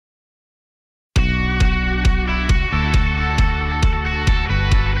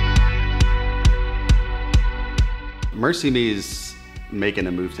MercyMe is making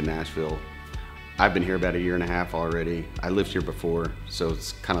a move to Nashville. I've been here about 1.5 years already. I lived here before, so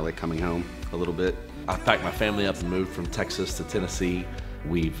it's kind of like coming home a little bit. I packed my family up and moved from Texas to Tennessee.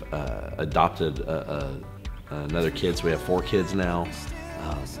 We've adopted another kid, so we have 4 kids now.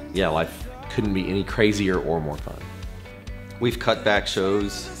 Yeah, life couldn't be any crazier or more fun. We've cut back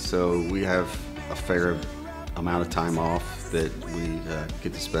shows, so we have a fair amount of time off that we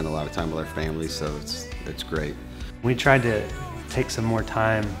get to spend a lot of time with our families, so it's great. We tried to take some more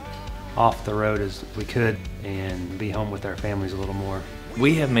time off the road as we could and be home with our families a little more.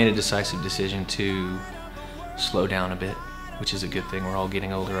 We have made a decisive decision to slow down a bit, which is a good thing. We're all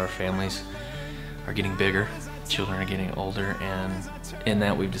getting older, our families are getting bigger, children are getting older, and in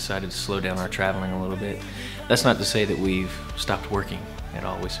that we've decided to slow down our traveling a little bit. That's not to say that we've stopped working at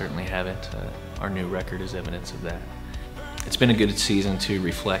all. We certainly haven't. Our new record is evidence of that. It's been a good season to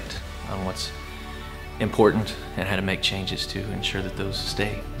reflect on what's important and how to make changes to ensure that those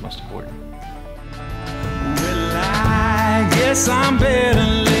stay most important. Well, I guess I'm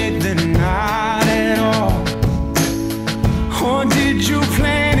better late than not at all. Or did you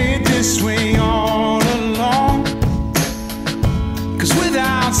plan it this way all along? 'Cause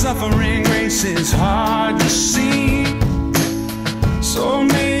without suffering, grace is hard to see. So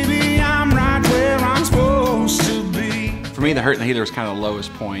maybe I'm right where I'm supposed to be. For me, the Hurt and the Healer was kind of the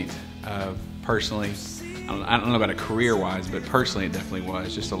lowest point personally. I don't know about it career-wise, but personally it definitely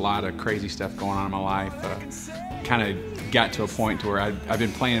was. Just a lot of crazy stuff going on in my life. Kind of got to a point to where I've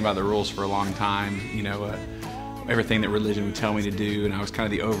been playing by the rules for a long time. You know, everything that religion would tell me to do, and I was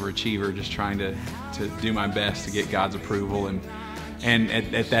kind of the overachiever, just trying to do my best to get God's approval. And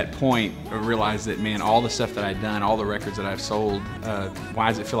at that point, I realized that, man, all the stuff that I'd done, all the records that I've sold, why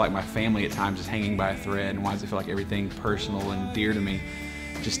does it feel like my family at times is hanging by a thread, and why does it feel like everything personal and dear to me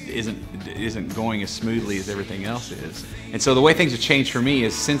just isn't going as smoothly as everything else is? And so the way things have changed for me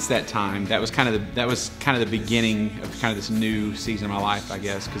is since that time, that was kind of the beginning of kind of this new season of my life, I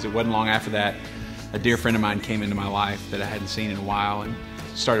guess, because it wasn't long after that a dear friend of mine came into my life that I hadn't seen in a while and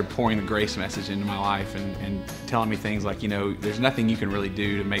started pouring the grace message into my life and telling me things like, you know, there's nothing you can really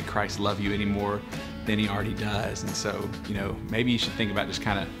do to make Christ love you any more than he already does. And so, you know, maybe you should think about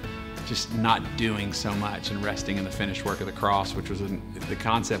just not doing so much and resting in the finished work of the cross, which was the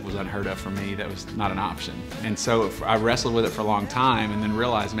concept was unheard of for me. That was not an option. And so I wrestled with it for a long time and then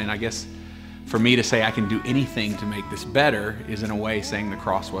realized, man, I guess for me to say I can do anything to make this better is in a way saying the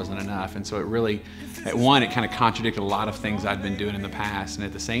cross wasn't enough. And so it really, at one, it kind of contradicted a lot of things I'd been doing in the past. And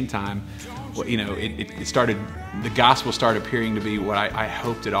at the same time, you know, the gospel started appearing to be what I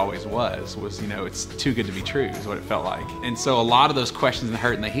hoped it always was, you know, it's too good to be true is what it felt like. And so a lot of those questions in the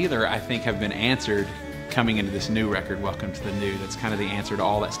Hurt and the Healer, I think, have been answered coming into this new record, Welcome to the New. That's kind of the answer to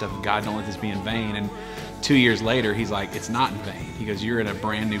all that stuff of God, don't let this be in vain. And 2 years later, he's like, it's not in vain. He goes, you're in a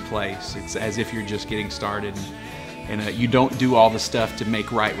brand new place. It's as if you're just getting started. And you don't do all the stuff to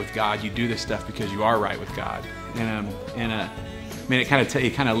make right with God. You do this stuff because you are right with God. Man, it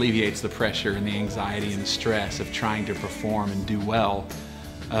kind of alleviates the pressure and the anxiety and the stress of trying to perform and do well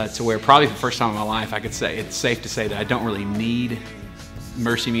to where probably for the first time in my life, I could say it's safe to say that I don't really need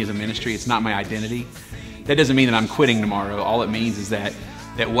MercyMe as a ministry. It's not my identity. That doesn't mean that I'm quitting tomorrow. All it means is that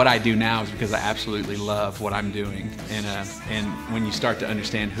what I do now is because I absolutely love what I'm doing. And when you start to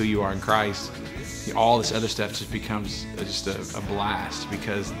understand who you are in Christ, all this other stuff just becomes just a blast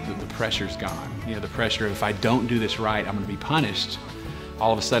because the pressure's gone. You know, the pressure of if I don't do this right, I'm going to be punished.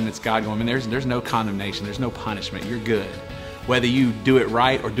 All of a sudden it's God going, I mean, there's no condemnation, there's no punishment, you're good. Whether you do it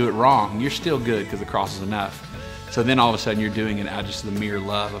right or do it wrong, you're still good because the cross is enough. So then all of a sudden you're doing it out of just the mere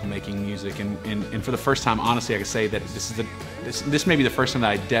love of making music. And for the first time, honestly, I can say that this may be the first time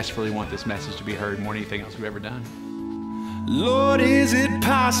that I desperately want this message to be heard more than anything else we've ever done. Lord, is it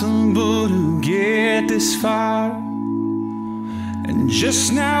possible to get this far and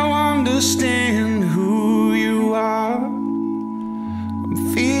just now understand who you are?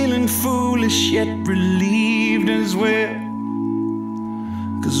 I'm feeling foolish yet relieved as well,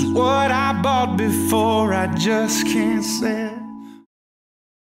 'cause what I bought before I just can't sell.